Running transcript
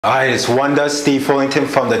Hi, it's Wanda, Steve Fullington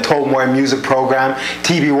from the Tobermory Music Program,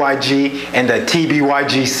 TBYG, and the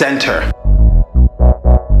TBYG Center.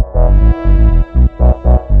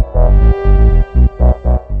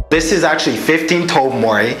 This is actually 15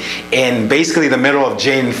 Tobermory in basically the middle of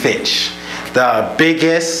Jane-Finch. The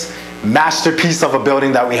biggest masterpiece of a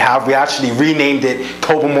building that we have. We actually renamed it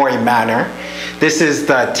Tobermory Manor. This is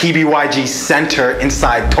the TBYG Center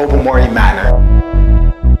inside Tobermory Manor.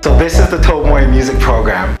 So this is the Tobermory Music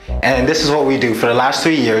Program, and this is what we do. For the last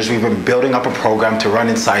 3 years, we've been building up a program to run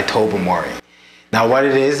inside Tobermory. Now what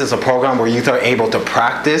it is a program where youth are able to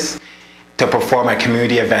practice, to perform at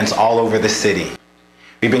community events all over the city.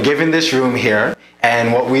 We've been given this room here,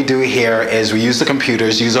 and what we do here is we use the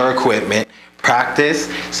computers, use our equipment, practice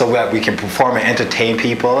so that we can perform and entertain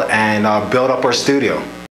people and build up our studio.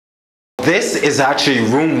 This is actually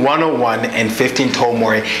room 101 in 15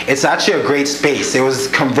 Tobermory. It's actually a great space. It was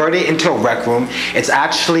converted into a rec room. It's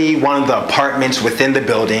actually one of the apartments within the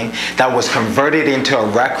building that was converted into a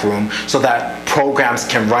rec room so that programs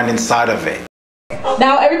can run inside of it.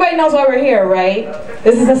 Now everybody knows why we're here, right?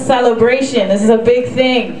 This is a celebration. This is a big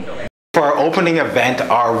thing. For our opening event,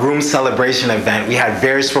 our room celebration event, we had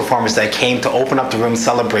various performers that came to open up the room,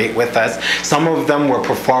 celebrate with us. Some of them were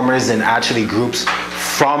performers in actually groups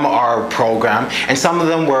from our program, and some of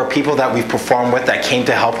them were people that we've performed with that came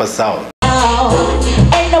to help us out.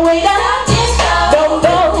 Ain't no way to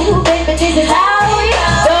go, baby, this is how we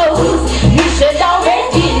go. You should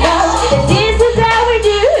already know that this is how we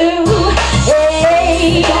do.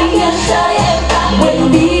 Hey,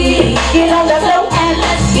 with me, get on the floor and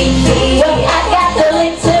let's be free. Well, I got the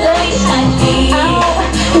link to the behind.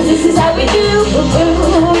 Oh, this is how we do.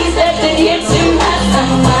 We stepped in here too.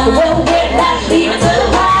 Well, we're not leaving till the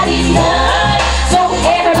party's done. So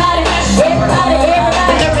everybody, the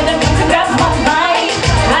rhythm can grab my mind.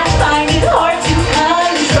 I find it hard to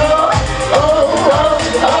control.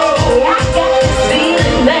 I got this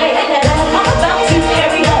feeling that I'm about to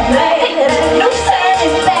carry on. No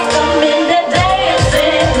turning back, I'm in the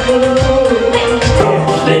dancing mood.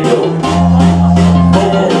 Let go.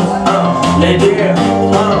 Let go.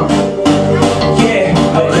 Yeah,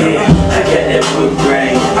 oh yeah, I got that wood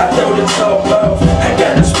grain. I throw the top off. I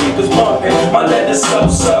got the speakers bumping. My leather's so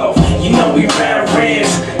soft. You know we ride rims.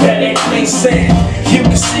 Got that clean set. You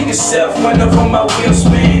can see yourself whenever my wheels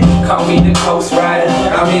spin. Call me the coast rider.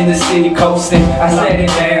 I'm in the city coasting. I set it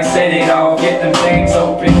down, set it off, get them things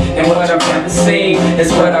open. And what I've never seen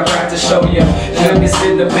is what I brought to show you. Youngest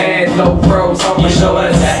in the band, low pros on my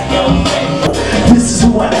shoulders. This is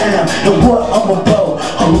who I am and what I'm about.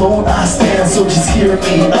 Alone I stand, so just hear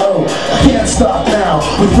me. Oh, I can't stop now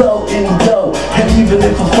without any doubt. And even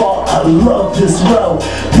if I fall, I love this route.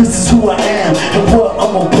 This is who I am and what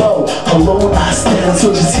I'm about. Alone I stand,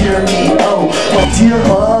 so just hear me. Oh, my dear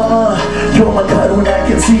mama, you're my God when I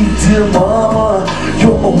can see. Dear mama,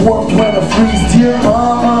 you're my warmth when I freeze. Dear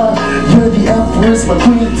mama, you're the empress, my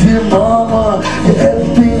queen. Dear mama, you're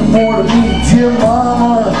everything and more to me. Dear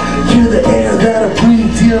mama, you're the air that I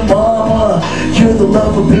breathe. Dear mama, you're the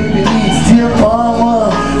love a baby needs. Dear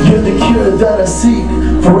mama, you're the cure that I seek.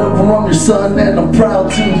 Forever I'm your son and I'm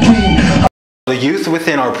proud to be. The youth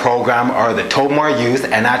within our program are the Tobermory youth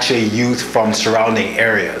and actually youth from surrounding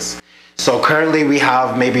areas. So currently we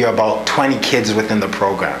have maybe about 20 kids within the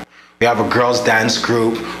program. We have a girls dance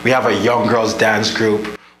group, we have a young girls dance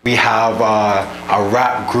group, we have a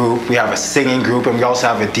rap group, we have a singing group, and we also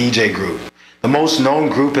have a DJ group. The most known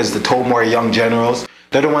group is the Tobermory Young Generals.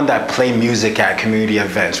 They're the one that play music at community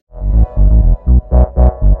events.